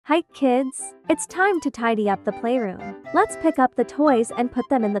Hi kids, it's time to tidy up the playroom. Let's pick up the toys and put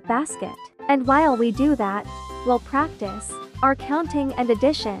them in the basket. And while we do that, we'll practice our counting and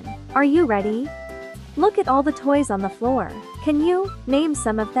addition. Are you ready? Look at all the toys on the floor. Can you name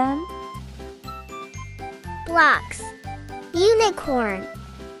some of them? Blocks, unicorn,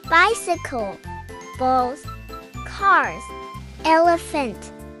 bicycle, balls, cars,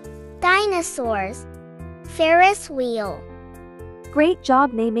 elephant, dinosaurs, Ferris wheel. Great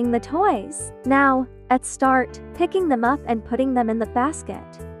job naming the toys. Now, let's start picking them up and putting them in the basket.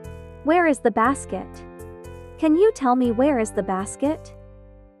 Where is the basket? Can you tell me where is the basket?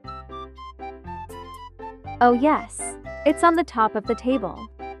 Oh yes, it's on the top of the table.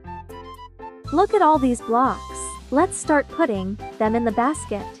 Look at all these blocks. Let's start putting them in the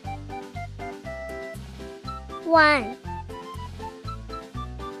basket. 1,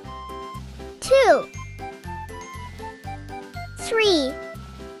 2, 3,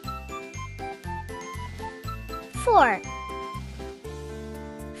 4,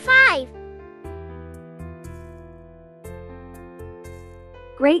 5.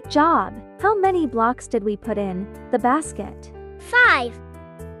 Great job! How many blocks did we put in the basket? 5.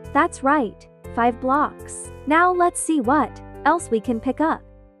 That's right, 5 blocks. Now let's see what else we can pick up.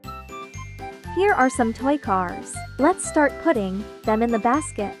 Here are some toy cars. Let's start putting them in the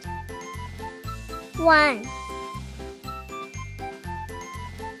basket. 1,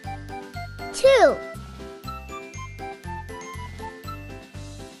 2,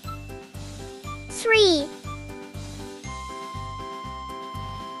 3,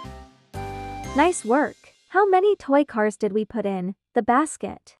 Nice work! How many toy cars did we put in the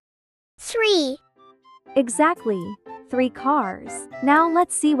basket? 3, Exactly, 3 cars. Now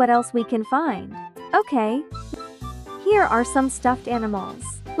let's see what else we can find. Okay. Here are some stuffed animals.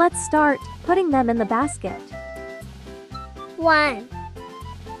 Let's start putting them in the basket. 1,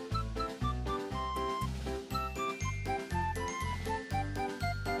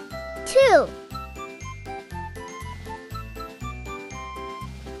 2,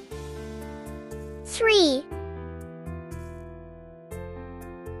 3,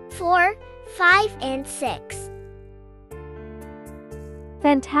 4, 5, and 6.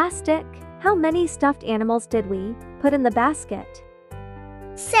 Fantastic! How many stuffed animals did we put in the basket?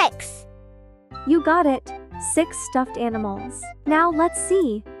 6. You got it! 6 stuffed animals. Now let's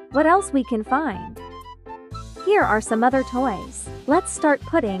see what else we can find. Here are some other toys. Let's start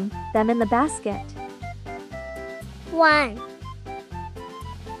putting them in the basket. 1,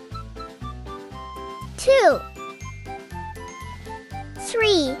 2,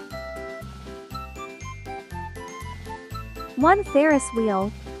 3, 1 Ferris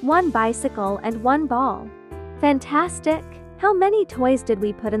wheel, 1 bicycle, and 1 ball. Fantastic! How many toys did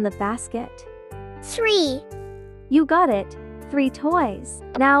we put in the basket? 3. You got it! 3 toys.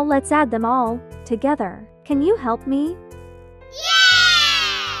 Now let's add them all together. Can you help me?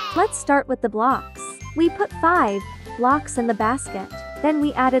 Yeah! Let's start with the blocks. We put 5 blocks in the basket. Then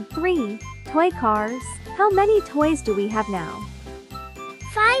we added 3 toy cars. How many toys do we have now?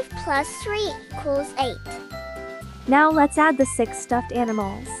 5 plus 3 equals 8. Now let's add the 6 stuffed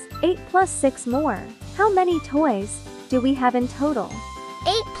animals. 8 plus 6 more. How many toys do we have in total?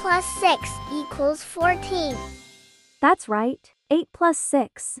 8 plus 6 equals 14. That's right. 8 plus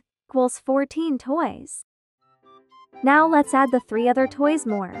 6 equals 14 toys. Now let's add the 3 other toys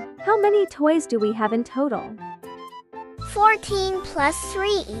more. How many toys do we have in total? 14 plus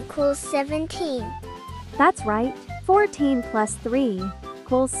 3 equals 17. That's right. 14 plus 3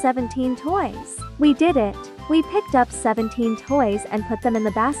 equals 17 toys. We did it. We picked up 17 toys and put them in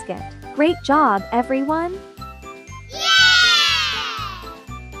the basket. Great job, everyone! Yeah!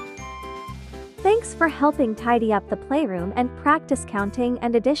 Thanks for helping tidy up the playroom and practice counting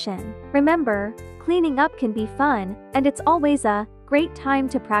and addition. Remember, cleaning up can be fun, and it's always a great time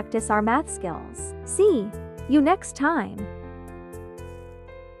to practice our math skills. See you next time.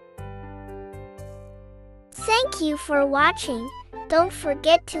 Thank you for watching. Don't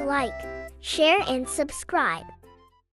forget to like, share, and subscribe.